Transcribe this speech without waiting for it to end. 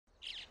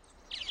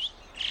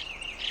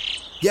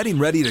Getting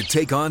ready to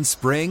take on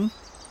spring?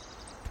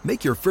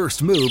 Make your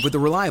first move with the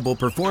reliable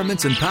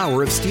performance and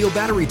power of Steel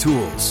battery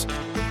tools.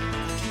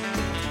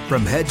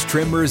 From hedge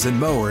trimmers and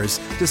mowers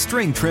to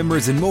string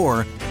trimmers and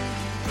more,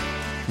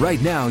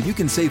 right now you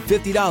can save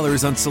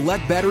 $50 on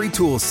select battery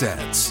tool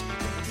sets.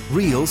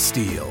 Real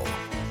Steel.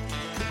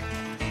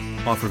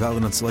 Offer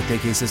valid on select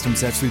AK system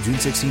sets through June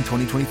 16,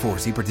 2024.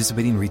 See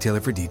participating retailer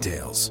for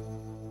details.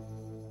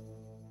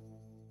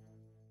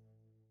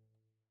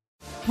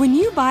 When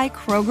you buy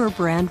Kroger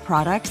brand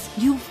products,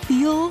 you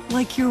feel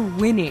like you're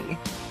winning.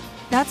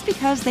 That's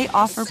because they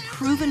offer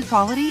proven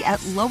quality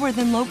at lower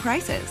than low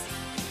prices.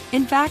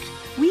 In fact,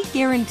 we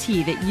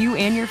guarantee that you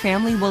and your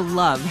family will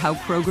love how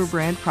Kroger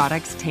brand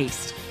products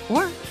taste,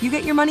 or you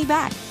get your money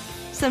back.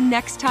 So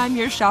next time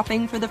you're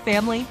shopping for the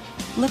family,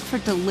 look for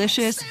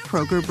delicious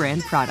Kroger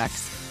brand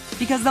products,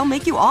 because they'll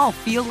make you all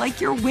feel like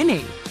you're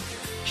winning.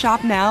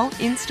 Shop now,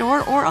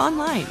 in-store, or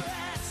online.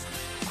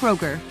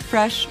 Kroger,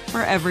 fresh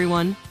for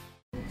everyone.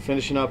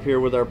 Finishing up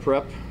here with our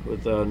prep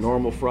with a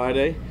normal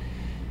Friday.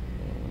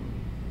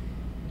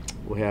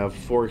 We'll have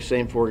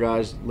same four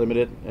guys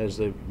limited as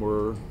they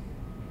were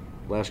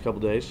last couple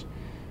days.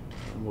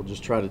 And we'll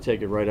just try to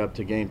take it right up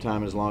to game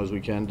time as long as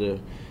we can to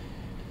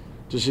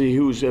see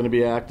who's going to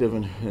be active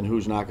and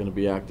who's not going to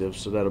be active.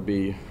 So that'll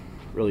be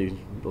really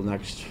the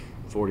next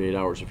 48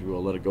 hours, if you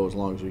will. Let it go as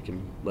long as we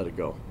can let it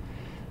go.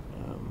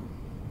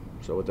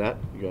 So with that,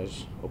 you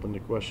guys open to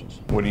questions.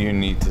 What do you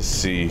need to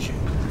see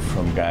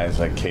from guys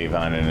like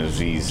Kayvon and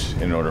Aziz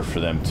in order for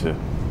them to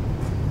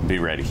be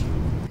ready?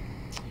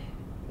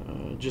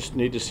 Just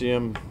need to see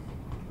them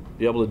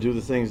be able to do the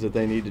things that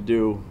they need to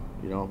do,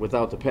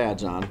 without the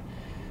pads on.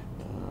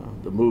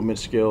 The movement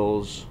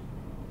skills,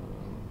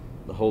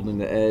 the holding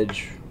the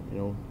edge,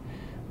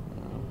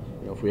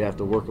 if we have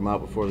to work them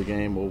out before the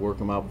game, we'll work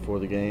them out before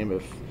the game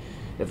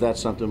if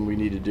that's something we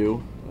need to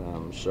do.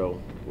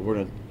 So we're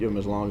going to give them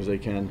as long as they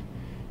can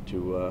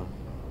to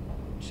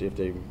see if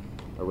they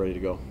are ready to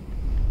go.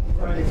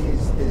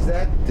 Is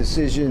that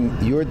decision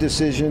your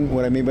decision?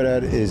 What I mean by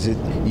that, is it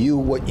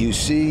what you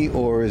see,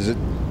 or is it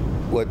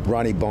what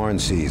Ronnie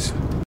Barnes sees?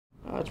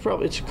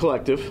 It's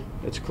collective.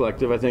 It's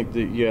collective. I think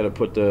that you got to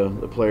put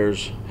the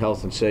players'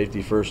 health and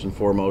safety first and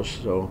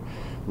foremost. So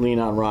lean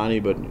on Ronnie,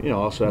 but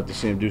also have to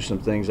see him do some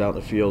things out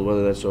in the field,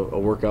 whether that's a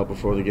workout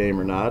before the game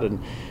or not.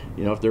 And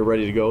if they're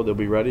ready to go, they'll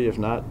be ready. If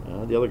not,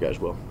 the other guys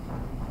will.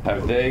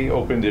 Have they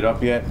opened it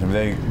up yet? Have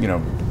they,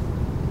 ran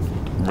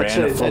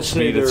at full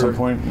speed at some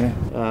point?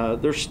 Yeah.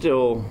 They're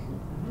still,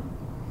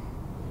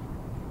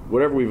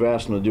 whatever we've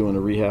asked them to do in the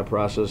rehab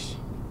process,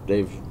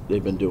 they've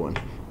been doing.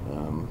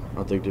 I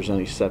don't think there's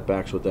any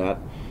setbacks with that.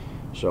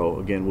 So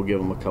again, we'll give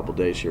them a couple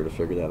days here to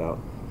figure that out.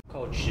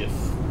 Coach, if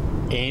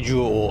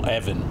Andrew or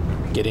Evan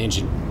get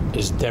injured,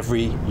 is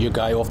Devry your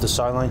guy off the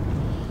sideline?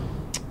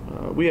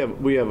 We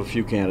have a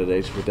few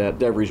candidates with that.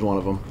 Devry's one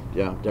of them.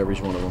 Yeah,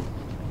 Devry's one of them.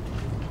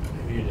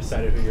 Have you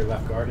decided who your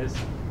left guard is?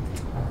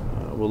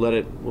 We'll let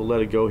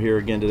it go here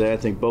again today. I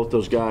think both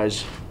those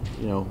guys,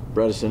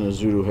 Bredesen and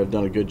Zudu, have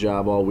done a good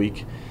job all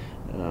week.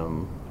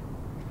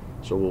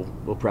 So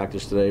we'll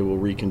practice today. We'll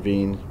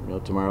reconvene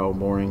tomorrow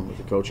morning with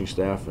the coaching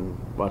staff and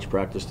watch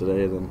practice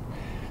today, and then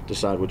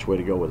decide which way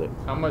to go with it.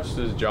 How much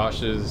does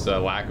Josh's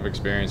lack of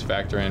experience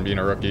factor in? Being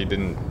a rookie,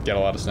 didn't get a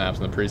lot of snaps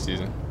in the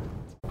preseason.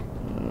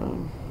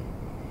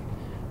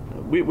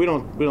 We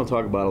don't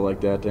talk about it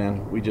like that,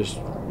 Dan. We just,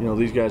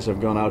 these guys have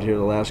gone out here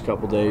the last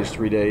couple days,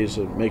 3 days,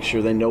 to make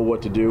sure they know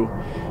what to do.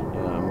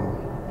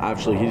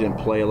 Obviously, he didn't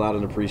play a lot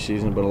in the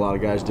preseason, but a lot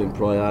of guys didn't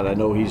play a lot. I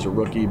know he's a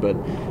rookie, but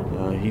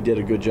he did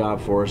a good job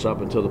for us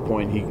up until the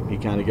point he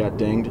kind of got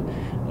dinged.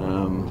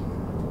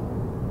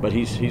 But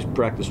he's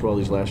practiced well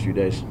these last few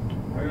days.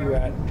 Where are you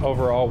at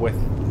overall with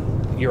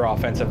your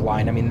offensive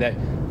line? I mean, that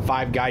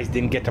 5 guys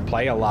didn't get to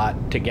play a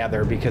lot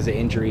together because of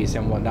injuries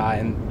and whatnot,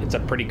 and it's a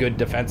pretty good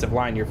defensive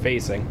line you're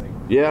facing.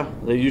 Yeah,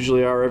 they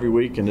usually are every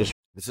week, and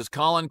This is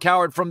Colin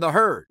Cowherd from The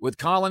Herd with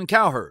Colin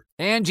Cowherd.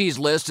 Angie's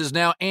List is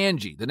now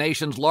Angie, the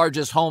nation's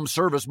largest home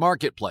service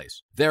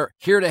marketplace. They're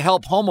here to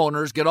help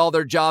homeowners get all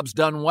their jobs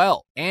done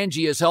well.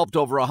 Angie has helped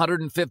over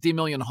 150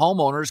 million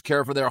homeowners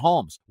care for their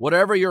homes.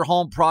 Whatever your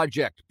home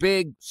project,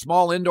 big,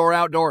 small, indoor,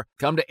 outdoor,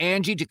 come to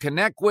Angie to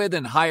connect with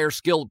and hire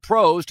skilled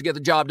pros to get the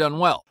job done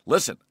well.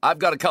 Listen, I've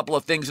got a couple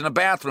of things in a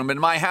bathroom in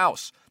my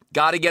house.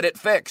 Got to get it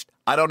fixed.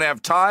 I don't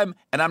have time,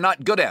 and I'm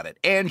not good at it.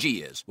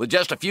 Angie is. With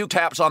just a few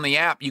taps on the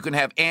app, you can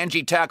have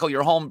Angie tackle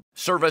your home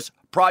service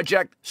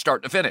project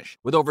start to finish.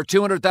 With over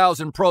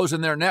 200,000 pros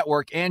in their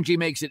network, Angie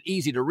makes it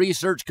easy to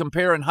research,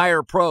 compare, and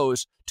hire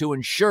pros to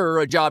ensure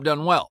a job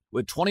done well.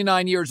 With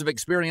 29 years of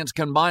experience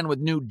combined with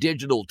new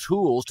digital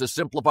tools to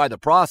simplify the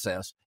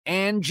process,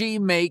 Angie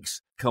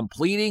makes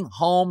completing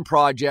home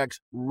projects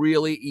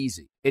really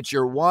easy. It's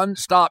your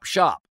one-stop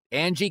shop.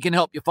 Angie can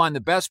help you find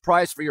the best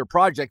price for your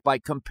project by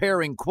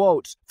comparing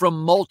quotes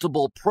from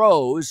multiple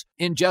pros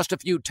in just a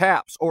few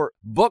taps, or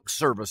book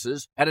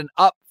services at an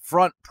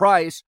upfront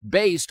price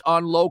based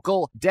on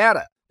local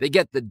data. They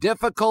get the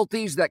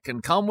difficulties that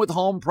can come with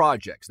home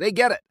projects. They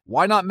get it.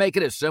 Why not make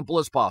it as simple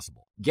as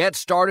possible? Get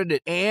started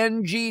at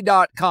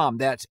Angie.com.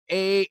 That's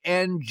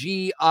ANGI.com,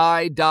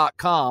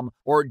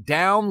 or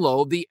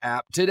download the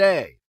app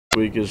today.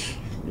 Week is,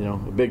 a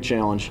big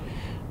challenge.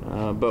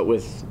 But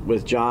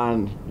with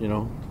John,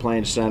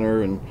 playing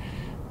center, and,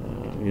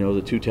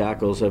 the two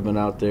tackles have been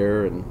out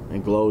there,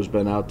 and Glow's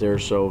been out there.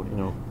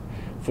 So,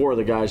 4 of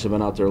the guys have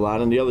been out there a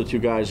lot. And the other 2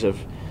 guys have,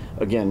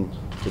 again,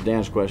 to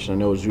Dan's question, I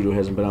know Zudo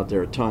hasn't been out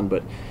there a ton,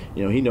 but,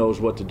 he knows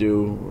what to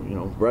do.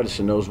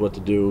 Bredesen knows what to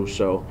do.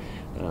 So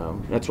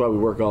that's why we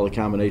work all the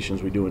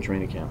combinations we do in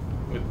training camp.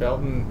 With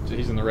Belton,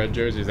 he's in the red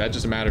jersey. Is that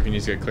just a matter if he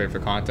needs to get cleared for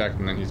contact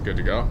and then he's good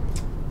to go?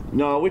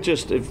 No, we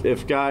just,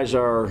 if guys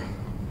are,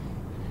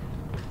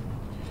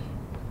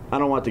 I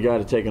don't want the guy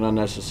to take an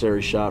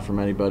unnecessary shot from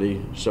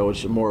anybody, so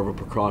it's more of a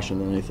precaution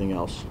than anything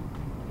else.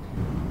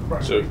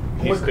 So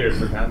he's cleared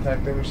for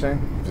contact, then you're saying?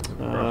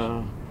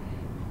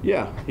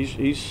 Yeah,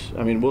 he's.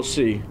 I mean, we'll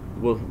see.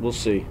 We'll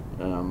see.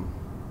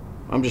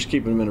 I'm just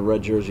keeping him in a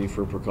red jersey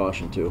for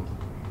precaution too.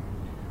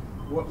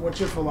 What's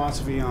your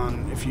philosophy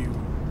on if you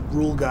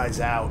rule guys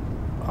out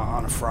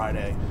on a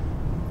Friday?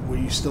 Will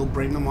you still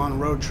bring them on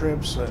road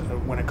trips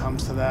when it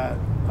comes to that?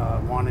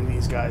 Wanting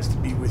these guys to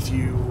be with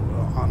you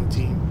on the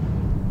team?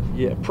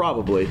 Yeah,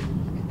 probably.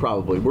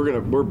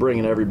 We're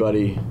bringing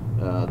everybody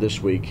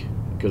this week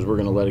because we're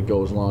gonna let it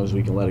go as long as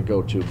we can let it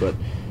go too. But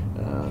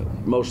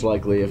most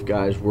likely, if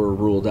guys were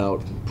ruled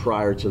out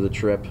prior to the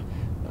trip,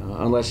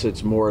 unless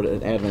it's more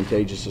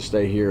advantageous to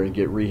stay here and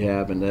get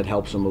rehab, and that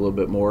helps them a little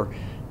bit more.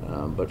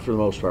 But for the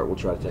most part, we'll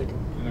try to take them.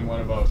 And then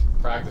what about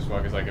practice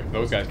squad? Because if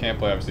those guys can't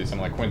play, obviously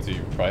someone like Quincy,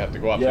 you probably have to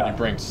go up. Yeah. Do you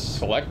bring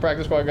select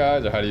practice squad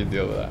guys, or how do you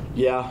deal with that?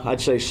 Yeah, I'd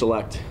say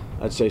select.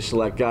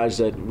 Guys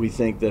that we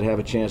think that have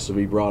a chance to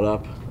be brought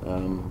up,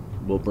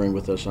 we'll bring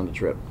with us on the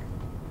trip.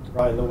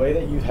 Ryan, the way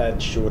that you've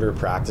had shorter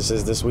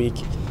practices this week,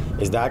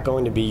 is that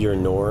going to be your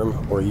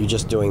norm, or are you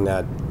just doing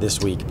that this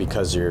week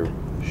because you're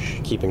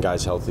keeping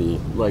guys healthy?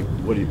 Like,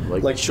 what do you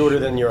like? Like shorter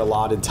than your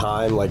allotted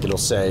time. Like it'll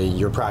say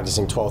you're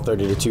practicing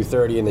 12:30 to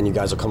 2:30, and then you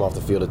guys will come off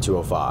the field at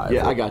 2:05.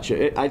 Yeah, I got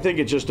you. I think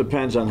it just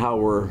depends on how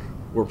we're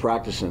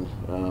practicing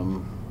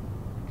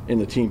in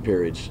the team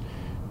periods.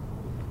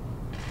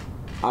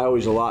 I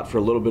always allot for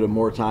a little bit of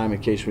more time in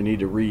case we need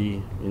to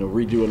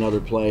redo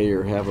another play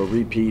or have a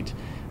repeat.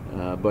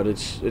 But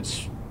it's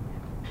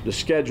the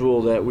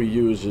schedule that we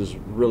use is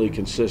really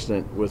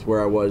consistent with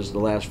where I was the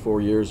last 4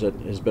 years. That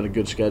has been a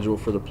good schedule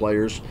for the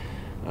players.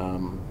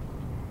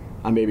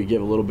 I maybe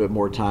give a little bit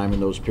more time in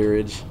those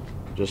periods,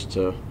 just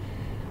to,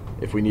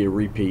 if we need a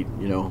repeat,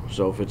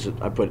 So if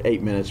I put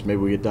 8 minutes,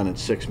 maybe we get done in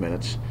 6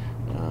 minutes.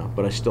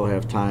 But I still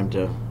have time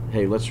to,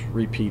 hey, let's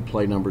repeat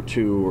play number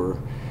 2, or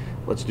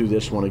let's do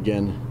this one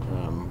again.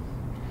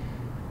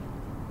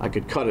 I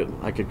could cut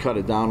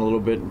it down a little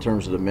bit in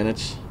terms of the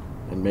minutes,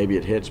 and maybe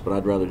it hits, but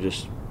I'd rather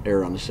just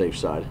err on the safe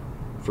side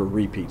for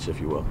repeats, if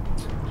you will.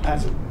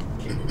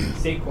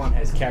 Saquon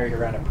has carried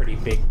around a pretty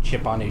big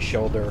chip on his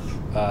shoulder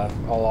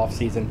all off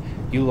season.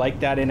 You like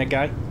that in a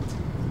guy?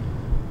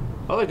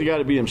 I like the guy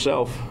to be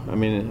himself. I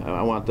mean,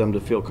 I want them to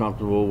feel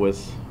comfortable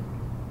with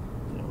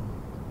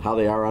how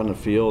they are on the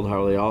field,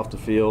 how are they off the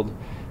field.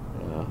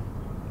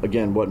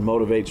 Again, what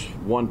motivates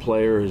one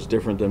player is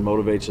different than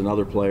motivates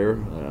another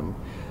player.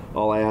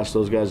 All I ask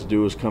those guys to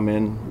do is come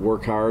in,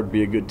 work hard,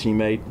 be a good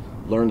teammate,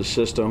 learn the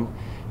system,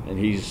 and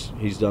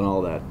he's done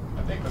all that.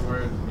 I think the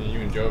word, you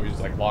and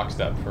Jovi's like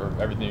lockstep for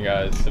everything you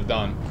guys have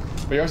done,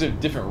 but you always have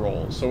different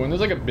roles. So when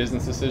there's like a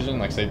business decision,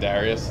 like say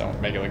Darius, I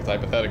won't make it like it's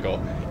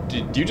hypothetical,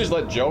 do you just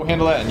let Joe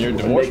handle that and you're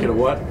divorced? Make it a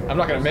what? I'm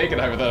not going to make it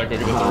hypothetical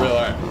because it's a real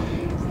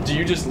art. Do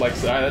you just like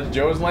say that's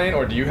Joe's lane,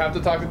 or do you have to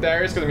talk to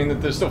Darius? Because I mean,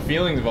 there's still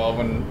feelings involved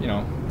when,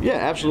 Yeah,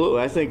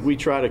 absolutely. I think we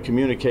try to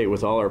communicate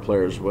with all our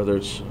players, whether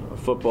it's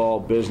football,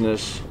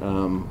 business.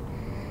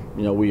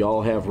 We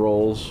all have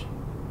roles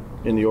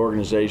in the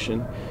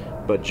organization,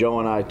 but Joe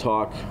and I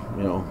talk,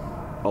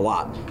 a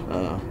lot,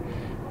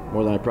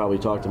 more than I probably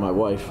talk to my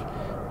wife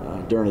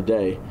during the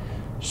day.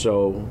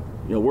 So,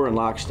 we're in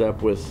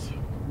lockstep with,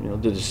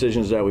 the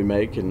decisions that we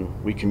make, and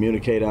we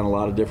communicate on a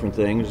lot of different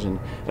things. And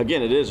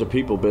again, it is a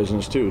people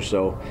business too.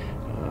 So,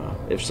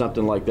 if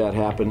something like that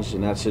happens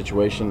in that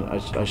situation,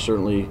 I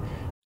certainly.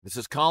 This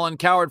is Colin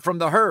Cowherd from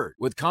The Herd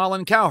with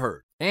Colin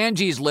Cowherd.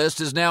 Angie's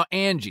List is now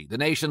Angie, the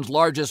nation's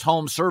largest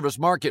home service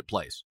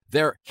marketplace.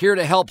 They're here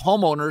to help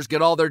homeowners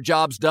get all their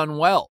jobs done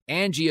well.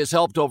 Angie has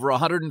helped over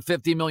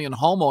 150 million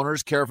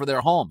homeowners care for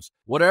their homes.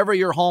 Whatever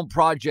your home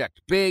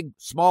project, big,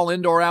 small,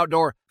 indoor,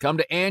 outdoor, come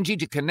to Angie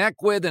to connect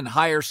with and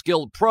hire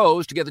skilled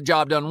pros to get the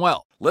job done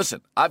well.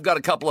 Listen, I've got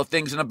a couple of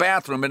things in a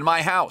bathroom in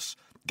my house.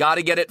 Got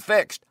to get it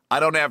fixed. I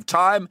don't have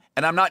time,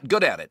 and I'm not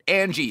good at it.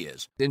 Angie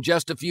is. In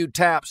just a few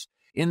taps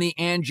in the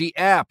Angie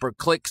app or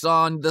clicks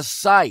on the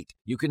site,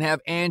 you can have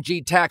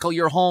Angie tackle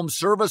your home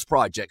service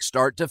project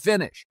start to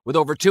finish. With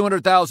over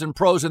 200,000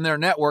 pros in their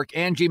network,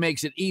 Angie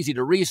makes it easy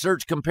to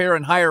research, compare,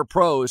 and hire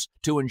pros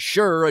to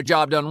ensure a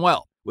job done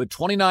well. With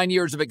 29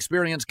 years of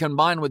experience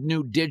combined with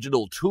new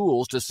digital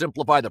tools to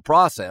simplify the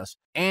process,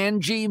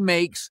 Angie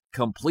makes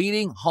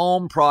completing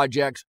home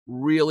projects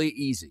really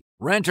easy.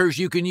 Renters,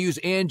 you can use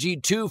Angie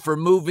too for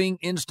moving,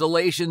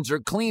 installations,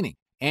 or cleaning.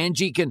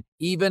 Angie can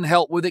even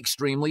help with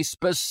extremely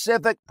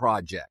specific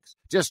projects.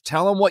 Just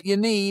tell them what you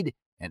need,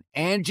 and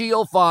Angie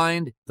will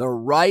find the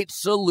right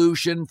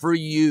solution for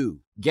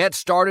you. Get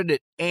started at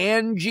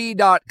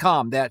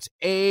Angie.com. That's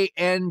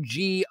ANGI.com,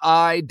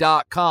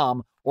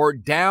 or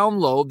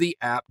download the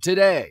app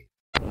today.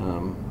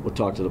 We'll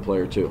talk to the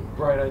player too.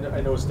 Brian,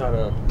 I know it's not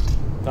a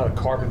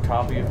carbon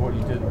copy of what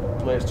you did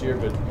last year,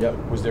 but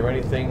was there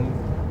anything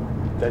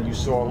that you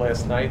saw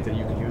last night that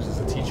you could use as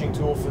a teaching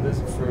tool for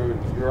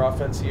your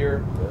offense here?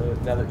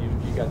 Now that you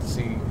got to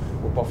see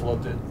what Buffalo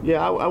did.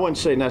 Yeah, I wouldn't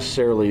say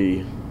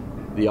necessarily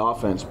the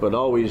offense, but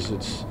always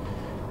it's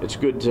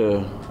good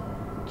to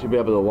be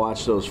able to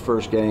watch those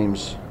first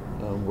games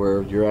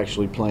where you're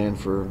actually playing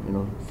for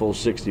full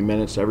 60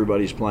 minutes.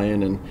 Everybody's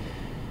playing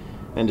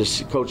and to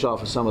coach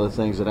off of some of the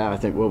things that I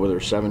think, what were there,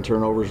 7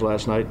 turnovers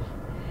last night?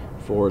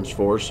 4 and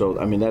 4. So,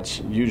 I mean,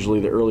 that's usually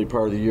the early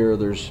part of the year.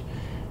 There's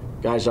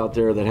guys out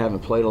there that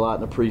haven't played a lot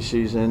in the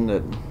preseason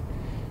that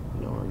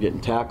are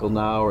getting tackled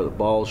now or the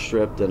ball's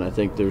stripped, and I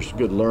think there's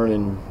good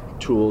learning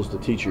tools to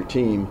teach your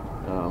team,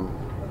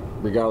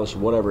 regardless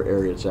of whatever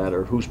area it's at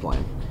or who's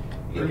playing.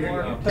 You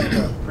told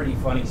a pretty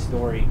funny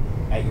story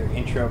at your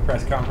intro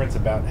press conference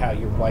about how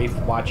your wife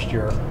watched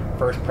your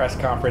first press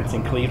conference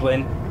in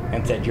Cleveland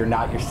and said you're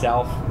not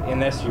yourself in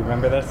this. You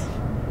remember this?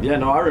 Yeah,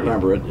 no, I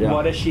remember it. Yeah.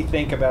 What does she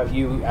think about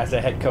you as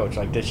a head coach?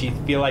 Like, does she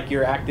feel like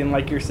you're acting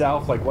like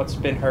yourself? Like, what's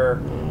been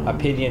her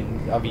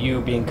opinion of you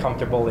being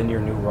comfortable in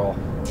your new role?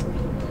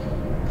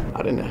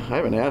 I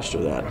haven't asked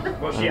her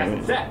that. Well, she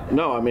hasn't said.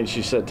 No, I mean,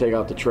 she said take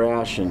out the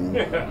trash and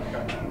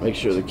make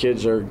sure the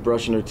kids are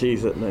brushing their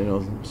teeth,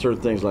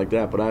 certain things like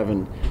that. But I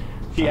haven't.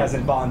 She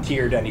hasn't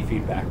volunteered any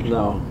feedback.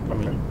 No, I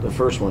mean, the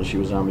first one she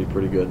was on me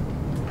pretty good.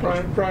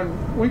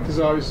 Brian, Wink is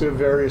obviously a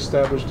very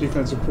established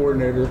defensive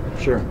coordinator.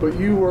 Sure. But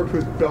you worked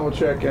with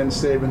Belichick and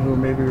Saban, who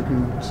maybe are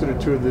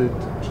considered two of the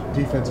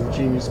defensive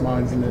genius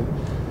minds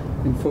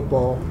in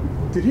football.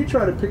 Did he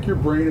try to pick your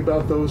brain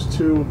about those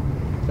two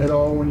at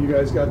all when you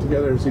guys got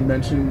together? Has he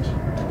mentioned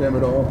them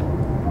at all?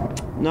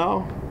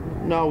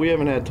 No, we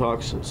haven't had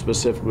talks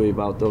specifically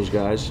about those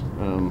guys.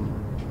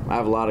 I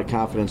have a lot of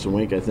confidence in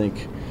Wink. I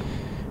think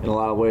in a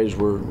lot of ways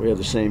we have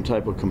the same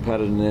type of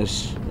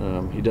competitiveness.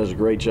 He does a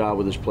great job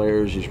with his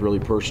players. He's really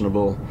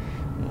personable.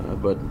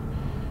 But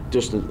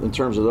just in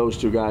terms of those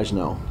two guys,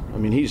 no. I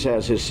mean, he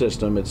has his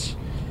system. It's,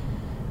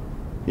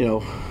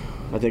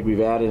 I think we've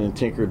added and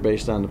tinkered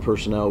based on the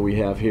personnel we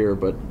have here.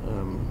 But,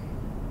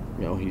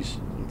 I don't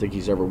think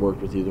he's ever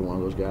worked with either one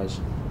of those guys.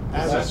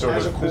 As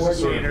a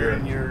coordinator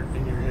in your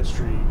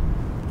history,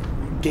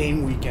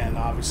 game weekend,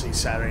 obviously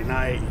Saturday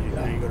night,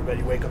 you go to bed,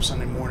 you wake up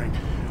Sunday morning.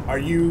 Are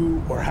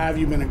you, or have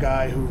you been a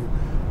guy who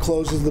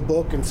closes the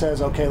book and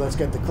says, okay, let's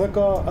get the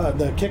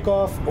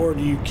kickoff, or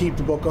do you keep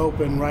the book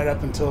open right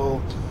up until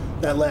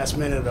that last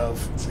minute of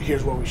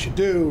here's what we should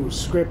do,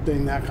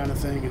 scripting, that kind of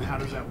thing, and how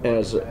does that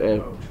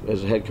work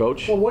as a head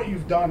coach? Well, what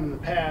you've done in the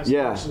past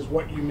versus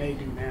what you may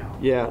do now.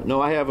 Yeah, no,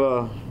 I have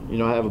a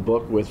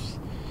book with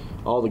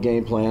all the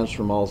game plans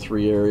from all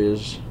 3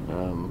 areas,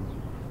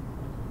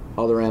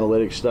 other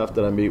analytics stuff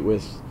that I meet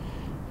with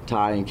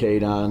Ty and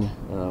Kate on.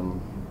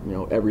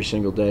 Every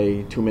single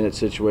day, 2-minute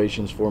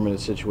situations,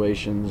 4-minute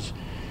situations,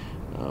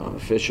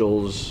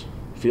 officials,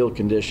 field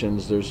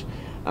conditions.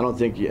 I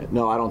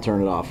don't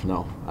turn it off.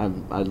 No,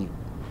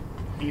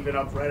 Even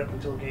up right up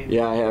until game.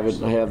 Yeah, I have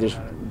it. I have this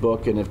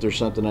book, and if there's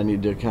something I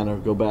need to kind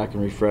of go back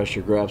and refresh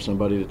or grab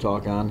somebody to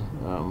talk on,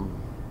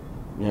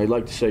 I'd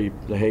like to say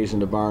the hay's in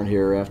the barn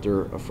here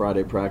after a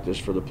Friday practice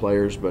for the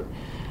players, but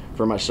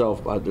for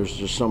myself, there's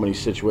just so many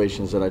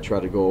situations that I try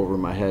to go over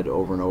in my head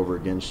over and over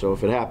again. So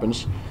if it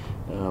happens,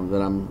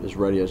 then I'm as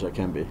ready as I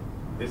can be.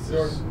 This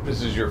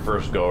is your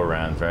first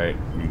go-around, right?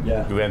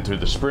 Yeah. You went through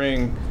the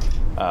spring,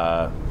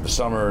 the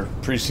summer,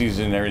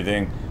 preseason, and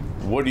everything.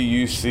 What do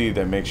you see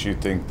that makes you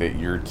think that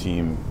your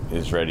team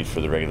is ready for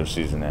the regular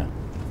season now?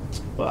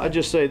 Well, I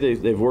just say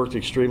they've worked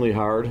extremely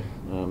hard.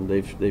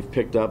 They've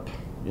picked up,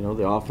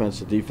 the offense,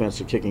 the defense,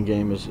 the kicking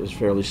game is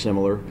fairly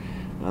similar.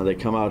 They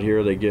come out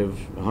here, they give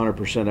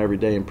 100% every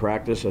day in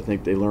practice. I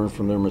think they learn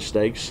from their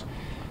mistakes.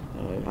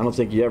 I don't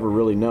think you ever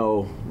really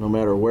know, no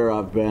matter where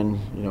I've been,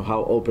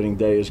 how opening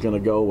day is going to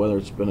go, whether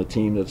it's been a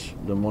team that's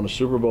won a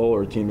Super Bowl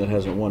or a team that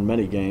hasn't won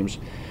many games.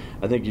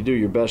 I think you do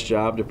your best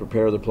job to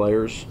prepare the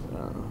players,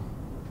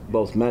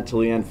 both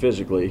mentally and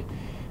physically,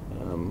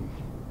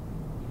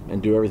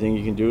 and do everything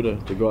you can do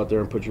to go out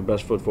there and put your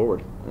best foot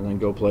forward, and then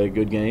go play a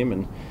good game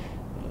and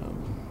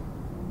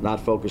not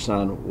focus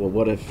on, well,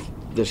 what if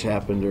this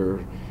happened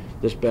or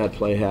this bad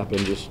play happened.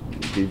 Just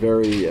be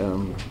very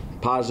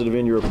positive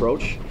in your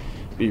approach.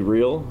 Be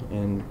real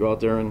and go out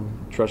there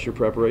and trust your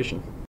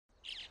preparation.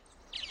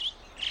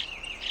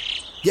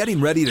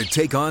 Getting ready to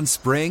take on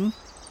spring?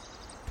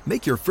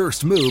 Make your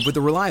first move with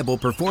the reliable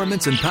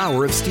performance and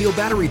power of Steel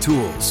battery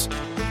tools.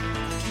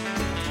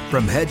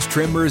 From hedge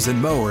trimmers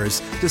and mowers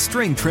to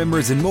string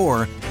trimmers and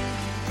more,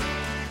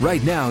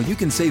 right now you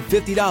can save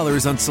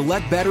 $50 on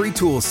select battery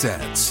tool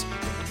sets.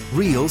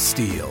 Real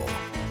Steel.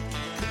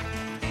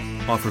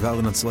 Offer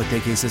valid on select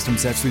AK system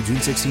sets through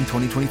June 16,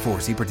 2024.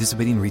 See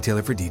participating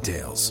retailer for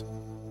details.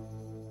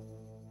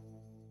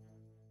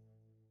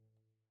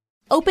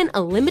 Open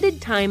a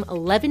limited-time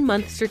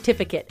 11-month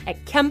certificate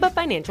at Kemba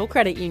Financial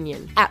Credit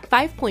Union. At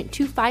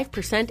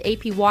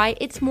 5.25% APY,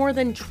 it's more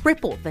than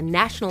triple the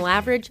national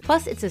average,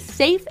 plus it's a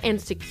safe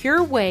and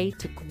secure way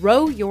to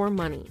grow your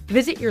money.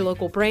 Visit your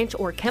local branch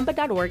or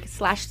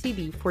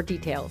kemba.org/cb for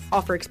details.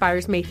 Offer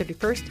expires May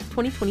 31st,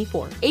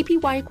 2024.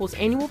 APY equals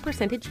annual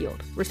percentage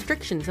yield.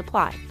 Restrictions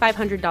apply.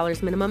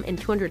 $500 minimum and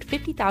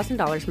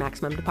 $250,000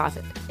 maximum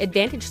deposit.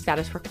 Advantage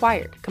status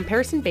required.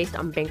 Comparison based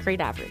on bank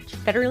rate average.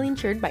 Federally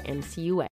insured by NCUA.